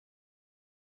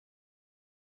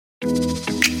Hello,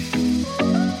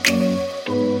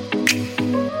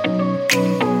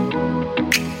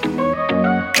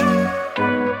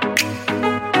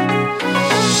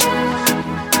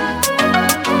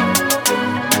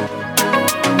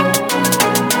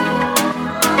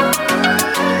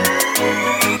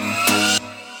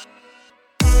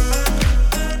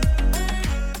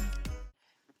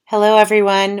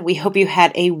 everyone. We hope you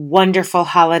had a wonderful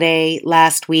holiday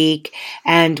last week,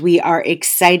 and we are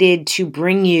excited to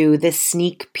bring you the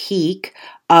sneak peek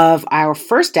of our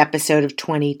first episode of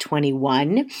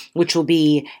 2021, which will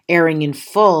be airing in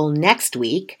full next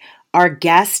week. Our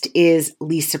guest is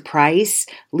Lisa Price.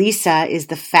 Lisa is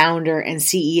the founder and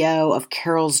CEO of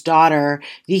Carol's Daughter,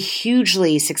 the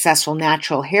hugely successful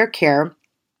natural hair care,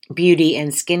 beauty,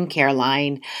 and skincare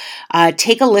line.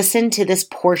 Take a listen to this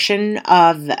portion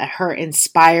of her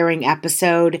inspiring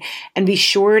episode and be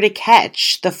sure to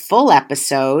catch the full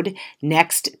episode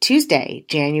next Tuesday,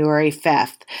 January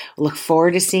 5th. Look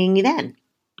forward to seeing you then.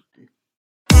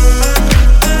 The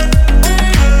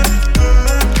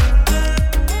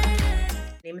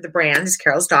name of the brand is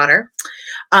Carol's Daughter.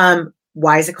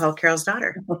 Why is it called Carol's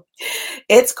Daughter?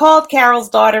 It's called Carol's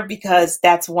Daughter because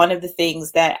that's one of the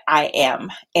things that I am.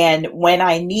 And when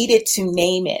I needed to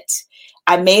name it,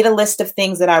 I made a list of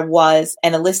things that I was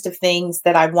and a list of things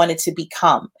that I wanted to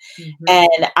become. Mm-hmm.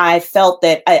 And I felt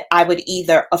that I would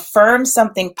either affirm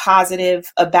something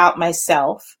positive about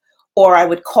myself or I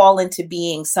would call into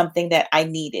being something that I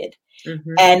needed.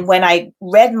 Mm-hmm. And when I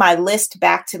read my list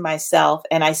back to myself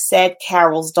and I said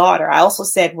Carol's daughter, I also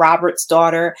said Robert's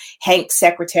daughter, Hank's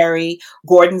secretary,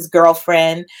 Gordon's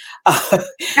girlfriend.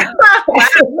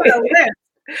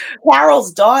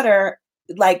 Carol's daughter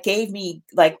gave me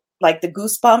like the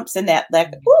goosebumps and that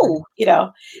ooh,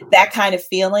 that kind of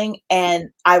feeling.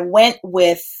 And I went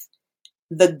with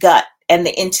the gut and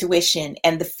the intuition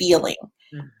and the feeling.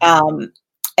 Mm-hmm.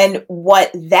 And what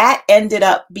that ended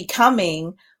up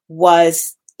becoming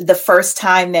was the first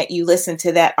time that you listen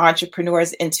to that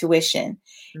entrepreneur's intuition.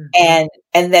 Mm-hmm.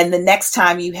 And then the next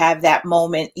time you have that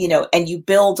moment, and you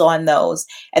build on those,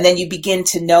 and then you begin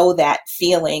to know that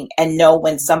feeling and know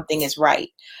when something is right.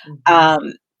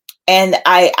 Mm-hmm. And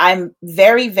I'm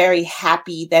very, very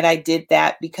happy that I did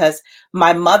that because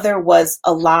my mother was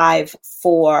alive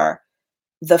for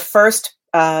the first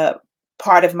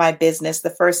part of my business, the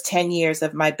first 10 years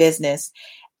of my business.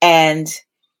 And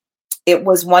it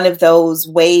was one of those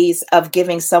ways of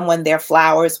giving someone their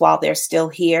flowers while they're still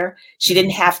here. She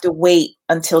didn't have to wait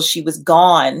until she was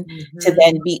gone mm-hmm. to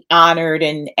then be honored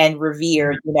and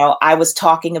revered. I was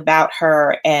talking about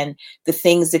her and the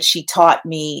things that she taught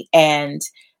me and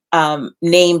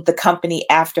named the company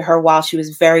after her while she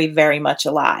was very, very much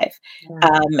alive.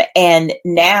 Mm-hmm. And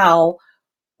now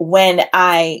when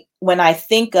I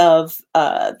think of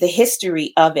the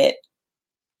history of it,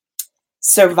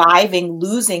 surviving,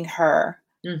 losing her,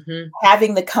 mm-hmm.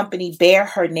 having the company bear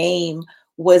her name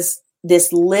was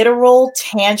this literal,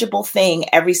 tangible thing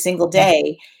every single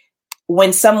day.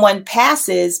 When someone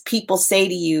passes, people say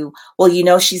to you, well,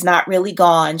 she's not really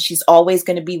gone. She's always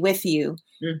going to be with you.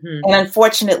 Mm-hmm. And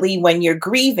unfortunately, when you're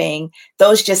grieving,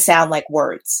 those just sound like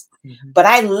words. Mm-hmm. But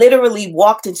I literally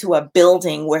walked into a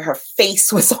building where her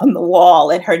face was on the wall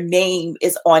and her name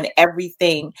is on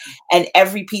everything and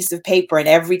every piece of paper. And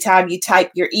every time you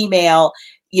type your email,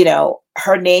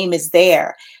 her name is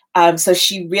there. So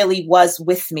she really was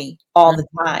with me all the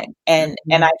time. And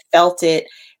I felt it.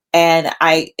 And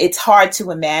it's hard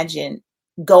to imagine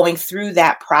going through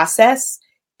that process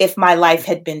if my life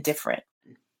had been different.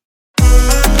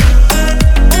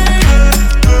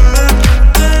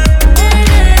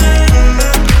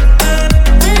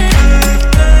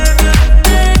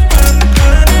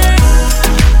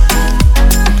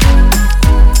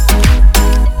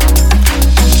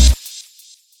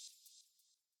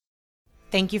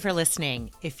 Thank you for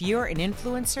listening. If you're an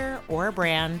influencer or a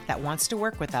brand that wants to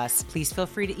work with us, please feel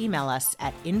free to email us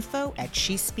at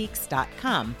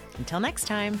info@shespeaks.com. Until next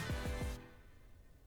time.